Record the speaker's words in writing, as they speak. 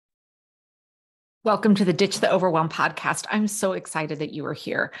Welcome to the Ditch the Overwhelm podcast. I'm so excited that you are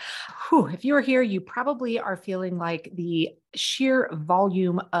here. Whew, if you are here, you probably are feeling like the sheer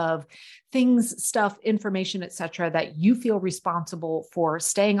volume of things, stuff, information, etc., that you feel responsible for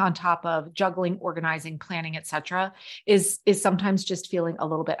staying on top of, juggling, organizing, planning, etc., is sometimes just feeling a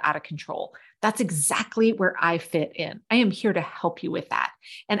little bit out of control. That's exactly where I fit in. I am here to help you with that.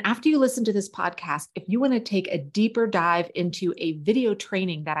 And after you listen to this podcast, if you want to take a deeper dive into a video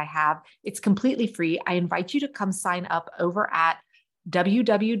training that I have, it's completely free. I invite you to come sign up over at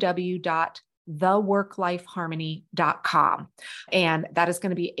www.theworklifeharmony.com. And that is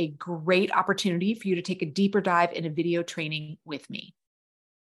going to be a great opportunity for you to take a deeper dive in a video training with me.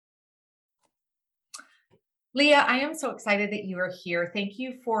 Leah, I am so excited that you are here. Thank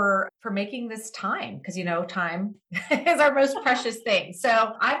you for making this time because, time is our most precious thing.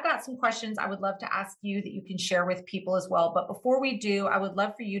 So I've got some questions I would love to ask you that you can share with people as well. But before we do, I would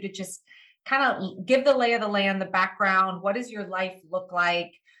love for you to just kind of give the lay of the land, the background. What does your life look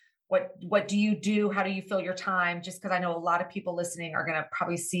like? What do you do? How do you fill your time? Just because I know a lot of people listening are going to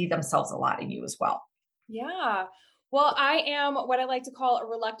probably see themselves a lot in you as well. Yeah. Well, I am what I like to call a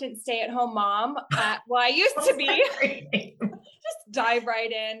reluctant stay-at-home mom. I used to be. Just dive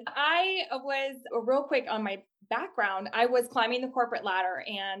right in. I was real quick on my background. I was climbing the corporate ladder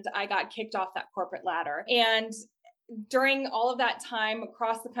and I got kicked off that corporate ladder. And during all of that time,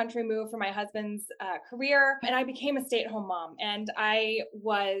 across the country, moved for my husband's career, and I became a stay-at-home mom. And I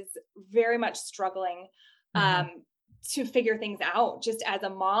was very much struggling to figure things out, just as a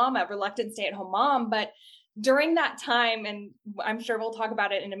mom, a reluctant stay-at-home mom. But during that time, and I'm sure we'll talk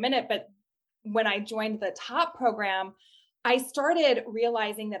about it in a minute, but when I joined the TOP program, I started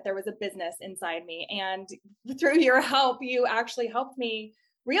realizing that there was a business inside me. And through your help, you actually helped me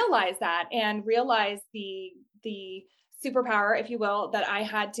realize that and realize the superpower, if you will, that I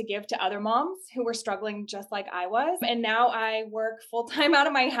had to give to other moms who were struggling just like I was. And now I work full-time out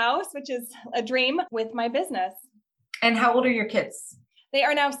of my house, which is a dream, with my business. And how old are your kids? They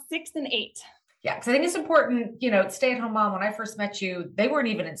are now 6 and 8. Yeah, because I think it's important, stay-at-home mom, when I first met you, they weren't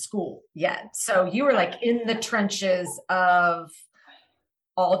even in school yet. So you were like in the trenches of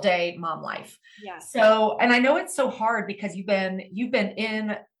all day mom life. Yeah. So, and I know it's so hard because you've been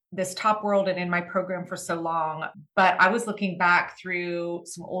in this top world and in my program for so long, but I was looking back through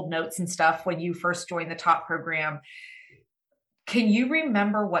some old notes and stuff when you first joined the top program. Can you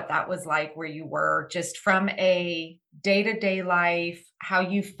remember what that was like where you were, just from a day-to-day life, how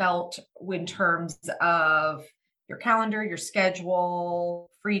you felt in terms of your calendar, your schedule,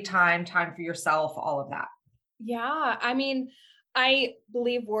 free time for yourself, all of that? Yeah. I mean, I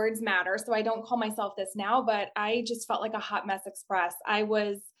believe words matter. So I don't call myself this now, but I just felt like a hot mess express. I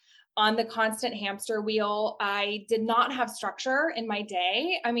was on the constant hamster wheel. I did not have structure in my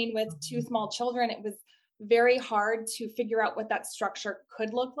day. I mean, with 2 small children, it was very hard to figure out what that structure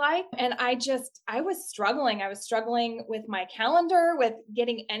could look like. And I was struggling. I was struggling with my calendar, with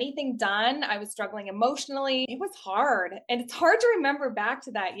getting anything done. I was struggling emotionally. It was hard. And it's hard to remember back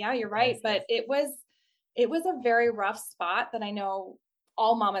to that. Yeah, you're right. But it was a very rough spot that I know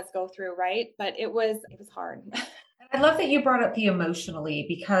all mamas go through, right? But it was hard. I love that you brought up the emotionally,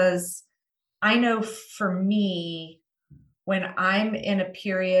 because I know for me, when I'm in a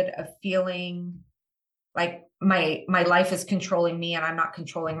period of feeling like my life is controlling me and I'm not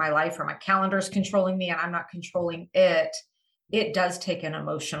controlling my life, or my calendar is controlling me and I'm not controlling it, it does take an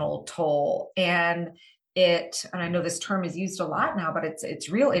emotional toll. And I know this term is used a lot now, but it's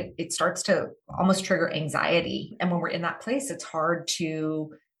real. It starts to almost trigger anxiety. And when we're in that place, it's hard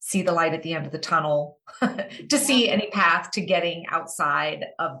to see the light at the end of the tunnel, to see any path to getting outside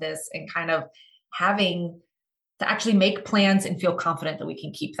of this and kind of having to actually make plans and feel confident that we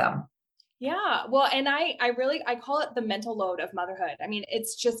can keep them. Yeah. Well, and I call it the mental load of motherhood. I mean,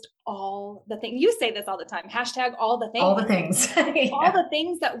 it's just all the things. You say this all the time, hashtag all the things. All the things. Yeah. All the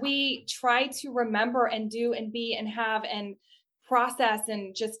things that we try to remember and do and be and have and process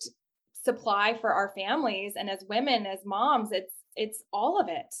and just supply for our families. And as women, as moms, it's all of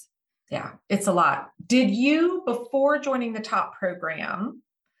it. Yeah, it's a lot. Did you, before joining the TOP program,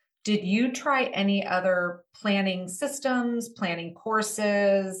 did you try any other planning systems, planning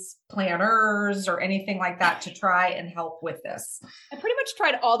courses, planners, or anything like that to try and help with this? I pretty much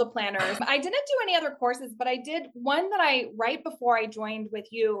tried all the planners. I didn't do any other courses, but I did one that right before I joined with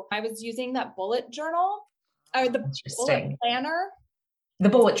you, I was using that bullet journal or the bullet planner. The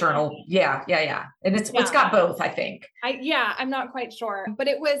bullet journal. Yeah. And it's got both, I think. I'm not quite sure, but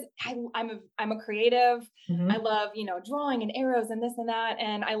it was, I'm a creative. Mm-hmm. I love, drawing and arrows and this and that.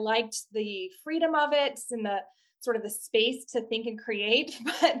 And I liked the freedom of it and the sort of the space to think and create,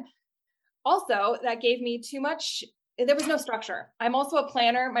 but also that gave me too much. There was no structure. I'm also a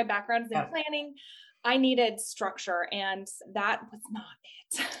planner. My background is in planning. I needed structure, and that was not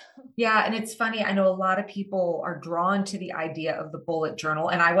it. Yeah. And it's funny. I know a lot of people are drawn to the idea of the bullet journal.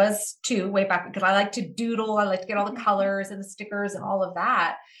 And I was too, way back, because I like to doodle. I like to get all the colors and the stickers and all of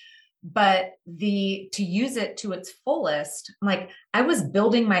that. But to use it to its fullest, I'm like, I was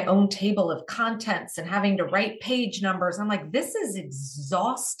building my own table of contents and having to write page numbers. I'm like, this is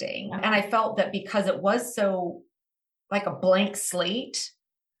exhausting. And I felt that because it was so like a blank slate,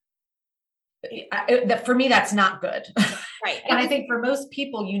 that for me, that's not good. Right. And I think for most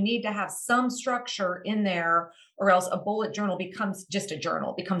people, you need to have some structure in there, or else a bullet journal becomes just a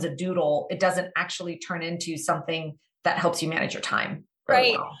journal, becomes a doodle. It doesn't actually turn into something that helps you manage your time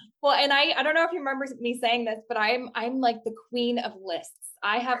really right. Well, and I don't know if you remember me saying this, but I'm like the queen of lists.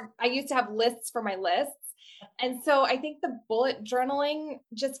 I used to have lists for my lists. And so I think the bullet journaling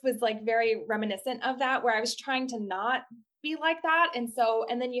just was like very reminiscent of that, where I was trying to not be like that. And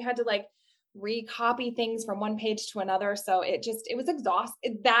then you had to like recopy things from one page to another. So it was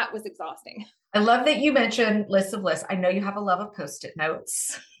exhausting. That was exhausting. I love that you mentioned lists of lists. I know you have a love of Post-it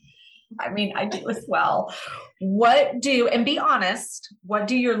notes. I mean, I do as well. And be honest, what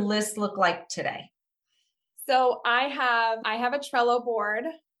do your lists look like today? So I have a Trello board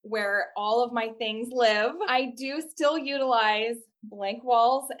where all of my things live. I do still utilize blank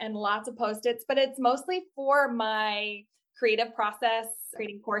walls and lots of Post-its, but it's mostly for my creative process,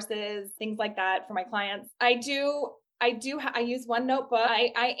 creating courses, things like that for my clients. I use one notebook.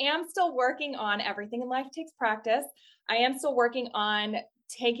 I am still working on everything in life takes practice. I am still working on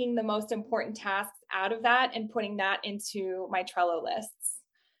taking the most important tasks out of that and putting that into my Trello lists.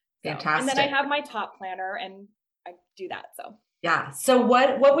 Fantastic. And then I have my top planner and I do that. So yeah. So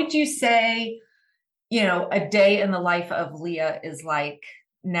what would you say, a day in the life of Leah is like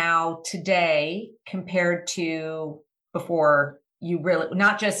now today compared to before you really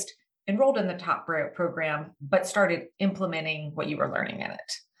not just enrolled in the top program, but started implementing what you were learning in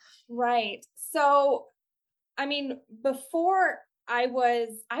it? Right. So, I mean, before I was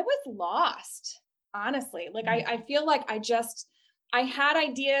lost, honestly. Like I feel like I had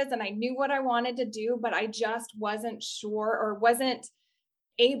ideas and I knew what I wanted to do, but I just wasn't sure or wasn't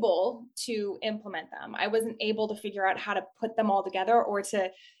able to implement them. I wasn't able to figure out how to put them all together or to,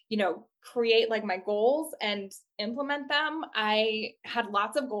 create like my goals and implement them. I had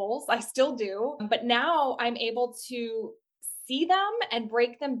lots of goals. I still do, but now I'm able to see them and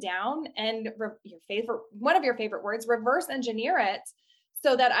break them down and one of your favorite words, reverse engineer it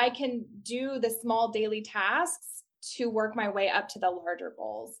so that I can do the small daily tasks to work my way up to the larger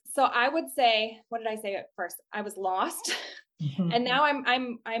goals. So I would say, what did I say at first? I was lost. Mm-hmm. And now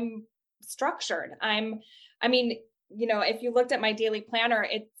I'm structured. If you looked at my daily planner,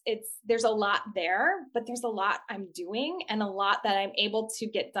 there's a lot there, but there's a lot I'm doing and a lot that I'm able to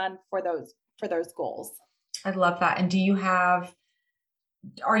get done for those goals. I love that. And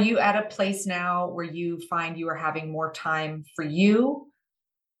are you at a place now where you find you are having more time for you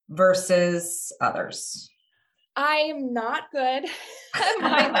versus others? I'm not good at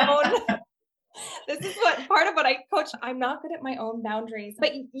my own. This is part of what I coach. I'm not good at my own boundaries,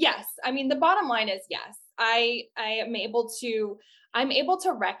 but yes, the bottom line is yes, I'm able to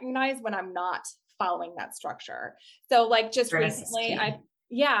recognize when I'm not following that structure. So like just recently,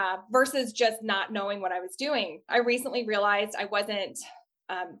 versus just not knowing what I was doing. I recently realized I wasn't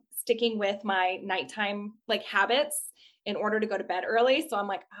sticking with my nighttime like habits in order to go to bed early. So I'm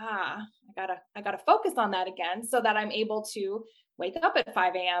like, I gotta focus on that again so that I'm able to wake up at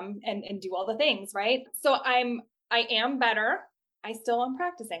 5 a.m. and do all the things. Right. So I am better. I still am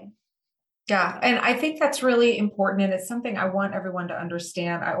practicing. Yeah. And I think that's really important. And it's something I want everyone to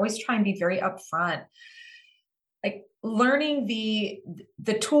understand. I always try and be very upfront, like learning the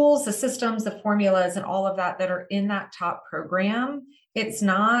tools, the systems, the formulas, and all of that are in that top program. It's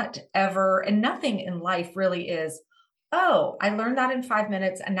not ever, and nothing in life really is, oh, I learned that in 5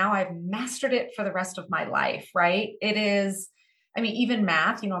 minutes and now I've mastered it for the rest of my life, right? It is, even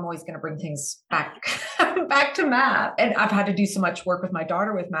math, I'm always going to bring things back to math. And I've had to do so much work with my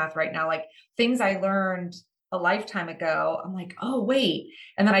daughter with math right now, like things I learned a lifetime ago. I'm like, oh, wait.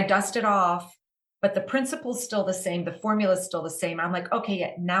 And then I dust it off, but the principle's still the same. The formula is still the same. I'm like, okay,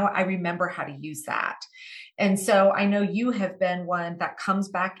 yeah, now I remember how to use that. And so I know you have been one that comes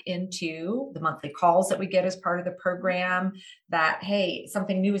back into the monthly calls that we get as part of the program that, hey,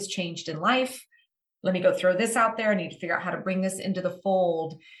 something new has changed in life. Let me go throw this out there. I need to figure out how to bring this into the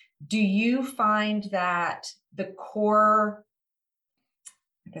fold. Do you find that the core,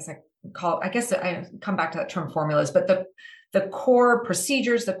 I guess I come back to that term formulas, but the core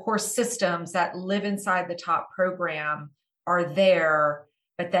procedures, the core systems that live inside the top program are there.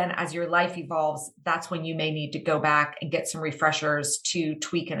 But then as your life evolves, that's when you may need to go back and get some refreshers to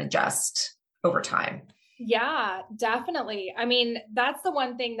tweak and adjust over time. Yeah, definitely. I mean, that's the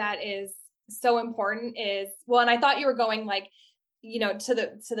one thing that is so important is, well, and I thought you were going like, to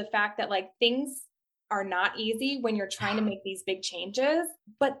the fact that like things are not easy when you're trying to make these big changes,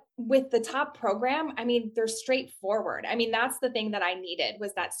 but with the top program, I mean, they're straightforward. I mean, that's the thing that I needed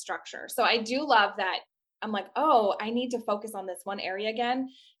was that structure. So I do love that. I'm like, oh, I need to focus on this one area again.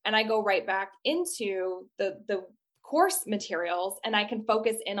 And I go right back into the course materials and I can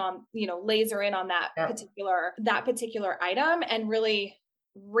focus in on, laser in on that Yep. particular item and really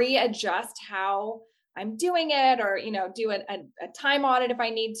readjust how I'm doing it, or, do a time audit if I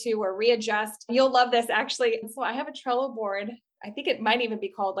need to, or readjust. You'll love this actually. So I have a Trello board. I think it might even be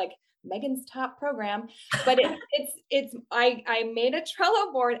called like Megan's top program, but I made a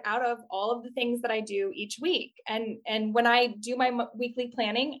Trello board out of all of the things that I do each week. And when I do my weekly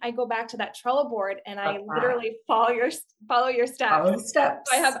planning, I go back to that Trello board and I literally follow your steps. Follow the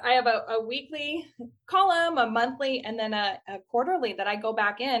steps. So I have a weekly column, a monthly, and then a quarterly that I go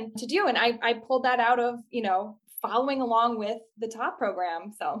back in to do. And I pulled that out of, following along with the top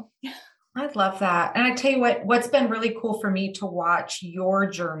program. So I love that. And I tell you what's been really cool for me to watch your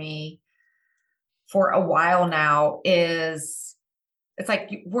journey for a while now is it's like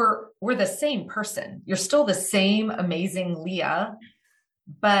we're the same person. You're still the same amazing Leah,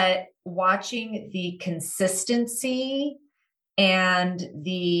 but watching the consistency and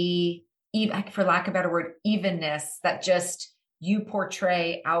the, for lack of a better word, evenness that just you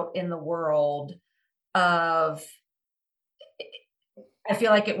portray out in the world of, I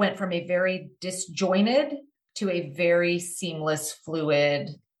feel like it went from a very disjointed to a very seamless, fluid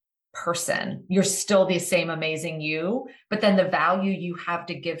person. You're still the same amazing you, but then the value you have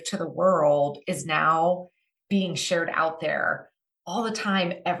to give to the world is now being shared out there all the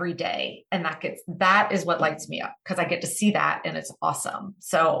time, every day. And that is what lights me up because I get to see that and it's awesome.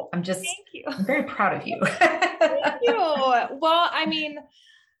 So I'm I'm very proud of you. Thank you. Well, I mean,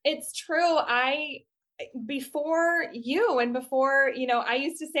 it's true. Before you and before, I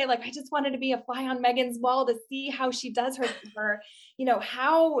used to say like, I just wanted to be a fly on Megan's wall to see how she does her,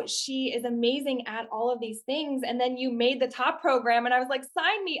 how she is amazing at all of these things. And then you made the top program and I was like,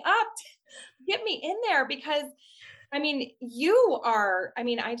 sign me up, get me in there because I mean,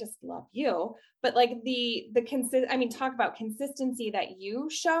 I just love you, but like talk about consistency that you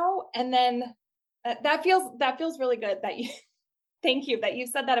show. And then that feels really good that you, thank you that you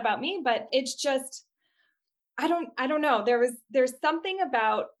said that about me, but it's just, I don't know. There's something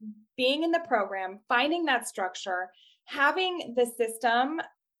about being in the program, finding that structure, having the system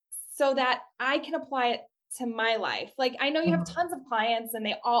so that I can apply it to my life. Like I know you have tons of clients and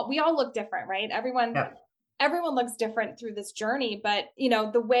we all look different, right? Everyone looks different through this journey, but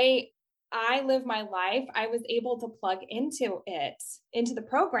the way I live my life, I was able to plug into the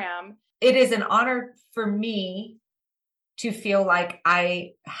program. It is an honor for me to feel like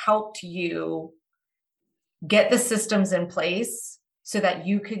I helped you get the systems in place so that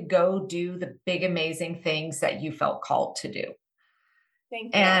you could go do the big, amazing things that you felt called to do.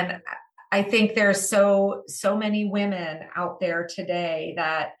 Thank you. And I think there's so many women out there today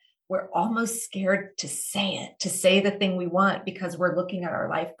that we're almost scared to say the thing we want because we're looking at our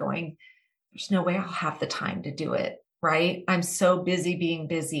life going, there's no way I'll have the time to do it, right? I'm so busy being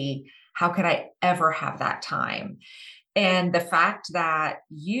busy. How could I ever have that time? And the fact that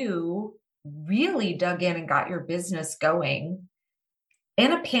you really dug in and got your business going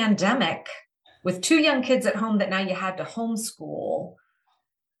in a pandemic with 2 young kids at home that now you had to homeschool,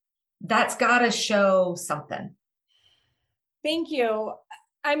 that's got to show something. Thank you.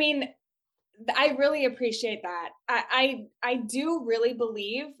 I mean, I really appreciate that. I do really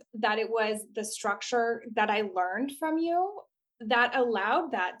believe that it was the structure that I learned from you that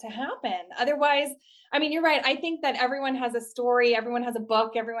allowed that to happen. Otherwise, I mean, you're right. I think that everyone has a story, everyone has a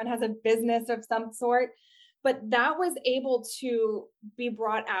book, everyone has a business of some sort, but that was able to be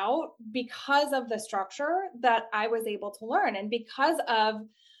brought out because of the structure that I was able to learn. And because of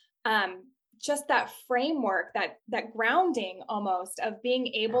just that framework, that grounding almost of being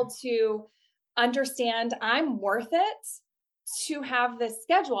able to understand I'm worth it to have this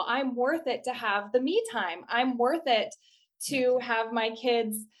schedule. I'm worth it to have the me time. I'm worth it to have my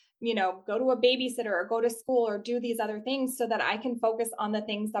kids, go to a babysitter or go to school or do these other things so that I can focus on the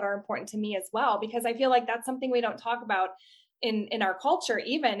things that are important to me as well. Because I feel like that's something we don't talk about in our culture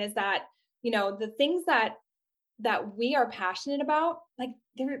even is that, the things that we are passionate about, like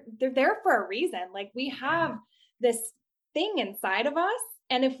they're there for a reason. Like we have this thing inside of us.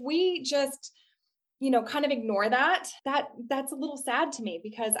 And if we just, kind of ignore that's a little sad to me,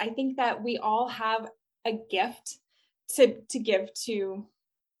 because I think that we all have a gift to give to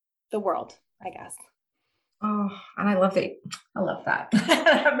the world, I guess. Oh, and I love that. I love that.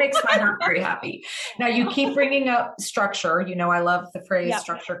 That makes my heart very happy. Now you keep bringing up structure. I love the phrase Yep.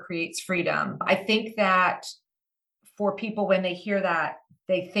 Structure creates freedom. I think that for people, when they hear that,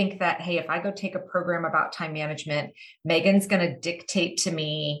 they think that, hey, if I go take a program about time management, Megan's going to dictate to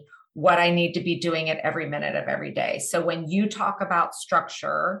me what I need to be doing at every minute of every day. So when you talk about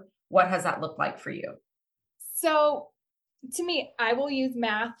structure, what has that looked like for you? So to me, I will use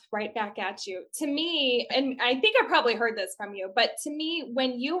math right back at you. To me, and I think I probably heard this from you, but to me,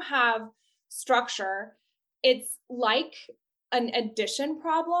 when you have structure, it's like an addition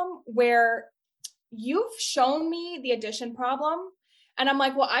problem where you've shown me the addition problem. And I'm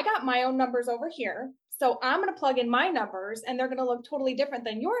like, well, I got my own numbers over here. So I'm going to plug in my numbers and they're going to look totally different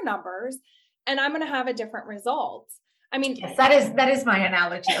than your numbers. And I'm going to have a different result. I mean, yes, that is my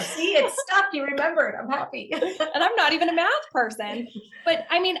analogy. See, it's stuck. You remembered. I'm happy. And I'm not even a math person, but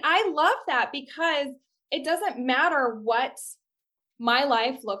I mean, I love that because it doesn't matter what my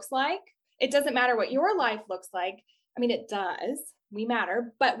life looks like. It doesn't matter what your life looks like. I mean, it does. We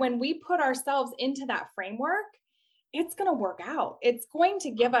matter. But when we put ourselves into that framework, it's going to work out. It's going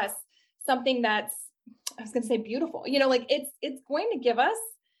to give us something that's, I was going to say beautiful, like it's going to give us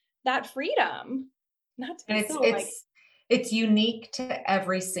that freedom. Not to be it's unique to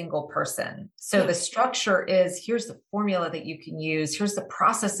every single person. So the structure is, here's the formula that you can use. Here's the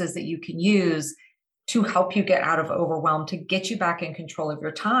processes that you can use to help you get out of overwhelm, to get you back in control of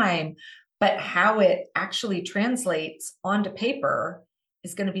your time. But how it actually translates onto paper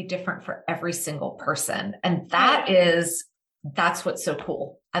is going to be different for every single person. And that's what's so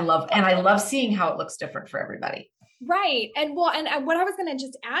cool. I love seeing how it looks different for everybody. Right. And what I was going to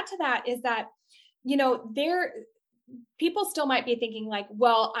just add to that is that, people still might be thinking like,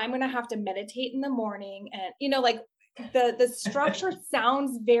 well, I'm going to have to meditate in the morning. And, like the structure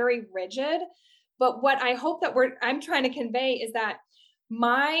sounds very rigid, but what I hope that I'm trying to convey is that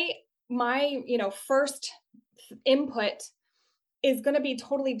my first input is going to be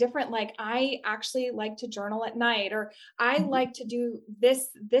totally different. Like I actually like to journal at night, or I like to do this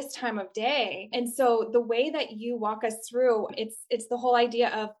time of day. And so the way that you walk us through, it's the whole idea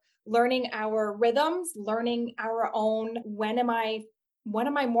of learning our rhythms, learning our own, when am I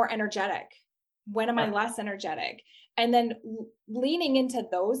more energetic? When am I less energetic? And then leaning into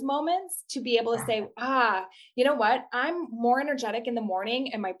those moments to be able to say, you know what? I'm more energetic in the morning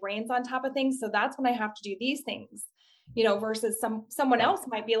and my brain's on top of things. So that's when I have to do these things, versus someone else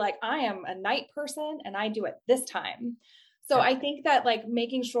might be like, I am a night person and I do it this time. So I think that like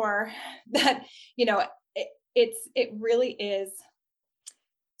making sure that, it really is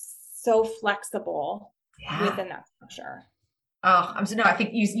so flexible within that structure. Oh, I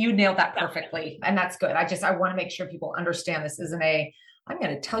think you nailed that perfectly. And that's good. I want to make sure people understand this isn't I'm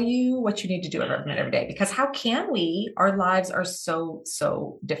going to tell you what you need to do every day, because how can we? Our lives are so,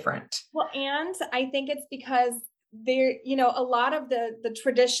 so different. Well, and I think it's because there, a lot of the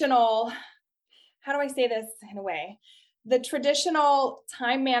traditional, how do I say this in a way? The traditional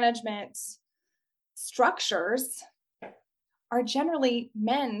time management structures are generally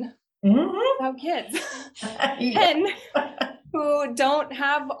men without kids. Men who don't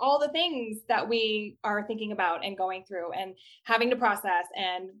have all the things that we are thinking about and going through and having to process,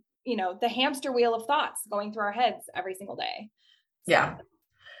 and the hamster wheel of thoughts going through our heads every single day. Yeah.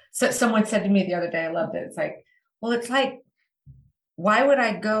 So someone said to me the other day, I loved it. It's like, well, it's like, why would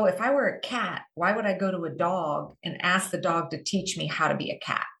I go, if I were a cat, why would I go to a dog and ask the dog to teach me how to be a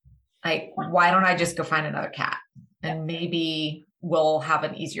cat? Like, why don't I just go find another cat? And maybe we'll have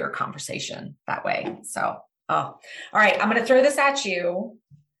an easier conversation that way. So, all right. I'm going to throw this at you.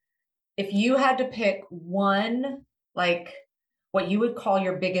 If you had to pick one, like what you would call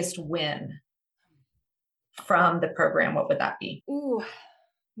your biggest win from the program, what would that be? Ooh,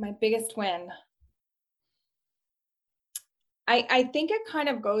 my biggest win. I think it kind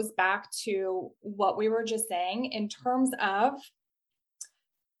of goes back to what we were just saying in terms of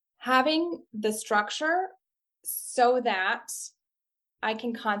having the structure so that I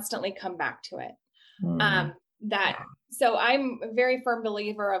can constantly come back to it. So I'm a very firm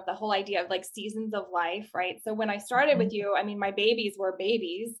believer of the whole idea of like seasons of life, right? So when I started with you, I mean, my babies were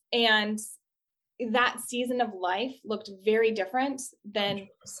babies, and that season of life looked very different than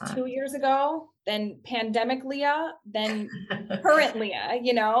 100%. 2 years ago, than pandemic Leah, than current Leah,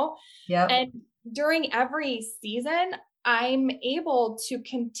 Yep. And during every season, I'm able to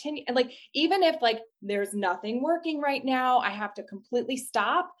continue. And like, even if like there's nothing working right now, I have to completely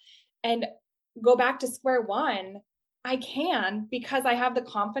stop and go back to square one. I can, because I have the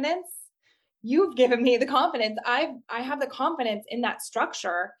confidence. You've given me the confidence. I have the confidence in that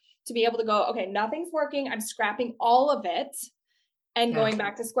structure to be able to go, okay, nothing's working. I'm scrapping all of it and going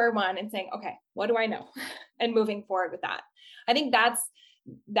back to square one and saying, okay, what do I know? And moving forward with that. I think that's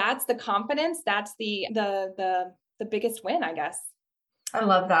the confidence. That's the biggest win, I guess. I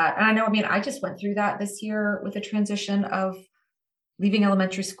love that. And I know, I mean, I just went through that this year with the transition of leaving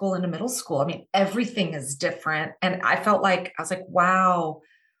elementary school into middle school. I mean, everything is different. And I felt like, I was like, wow,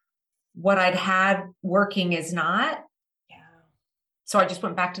 what I'd had working is not. Yeah. So I just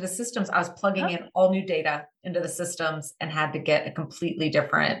went back to the systems. I was plugging in all new data into the systems and had to get a completely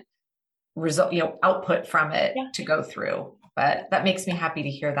different result, output from it to go through. But that makes me happy to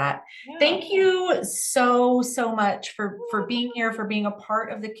hear that. Yeah. Thank you so much for being here, for being a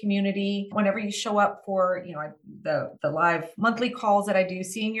part of the community. Whenever you show up for, the live monthly calls that I do,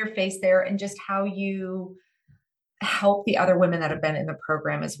 seeing your face there and just how you help the other women that have been in the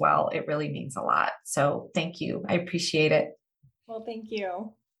program as well. It really means a lot. So thank you. I appreciate it. Well, thank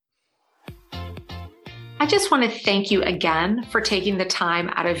you. I just want to thank you again for taking the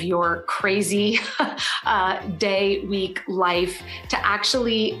time out of your crazy day, week, life to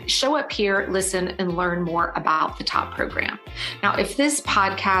actually show up here, listen, and learn more about the TOP program. Now, if this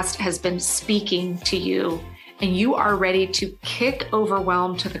podcast has been speaking to you and you are ready to kick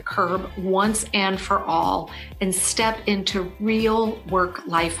overwhelm to the curb once and for all and step into real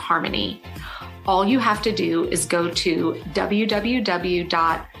work-life harmony, all you have to do is go to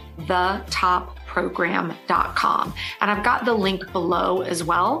www.thetopprogram.com. And I've got the link below as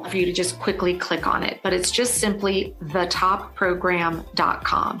well for you to just quickly click on it, but it's just simply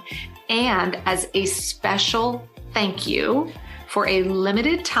thetopprogram.com. And as a special thank you, for a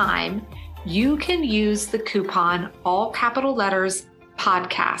limited time, you can use the coupon, all capital letters,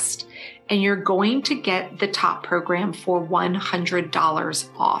 podcast, and you're going to get the TOP program for $100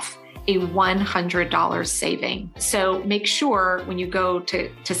 off. A $100 saving. So make sure when you go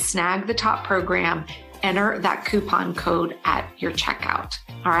to snag the TOP program, enter that coupon code at your checkout.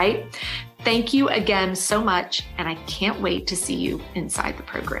 All right. Thank you again so much. And I can't wait to see you inside the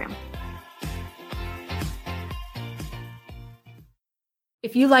program.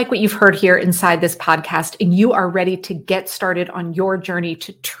 If you like what you've heard here inside this podcast and you are ready to get started on your journey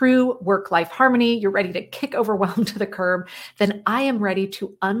to true work-life harmony, you're ready to kick overwhelm to the curb, then I am ready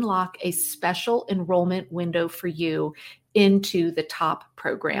to unlock a special enrollment window for you into the TOP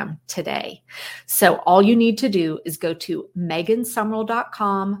program today. So all you need to do is go to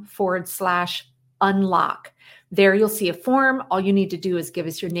megansumrell.com/unlock. There you'll see a form. All you need to do is give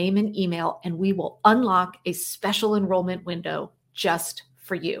us your name and email, and we will unlock a special enrollment window just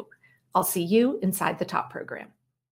for you. I'll see you inside the TOP program.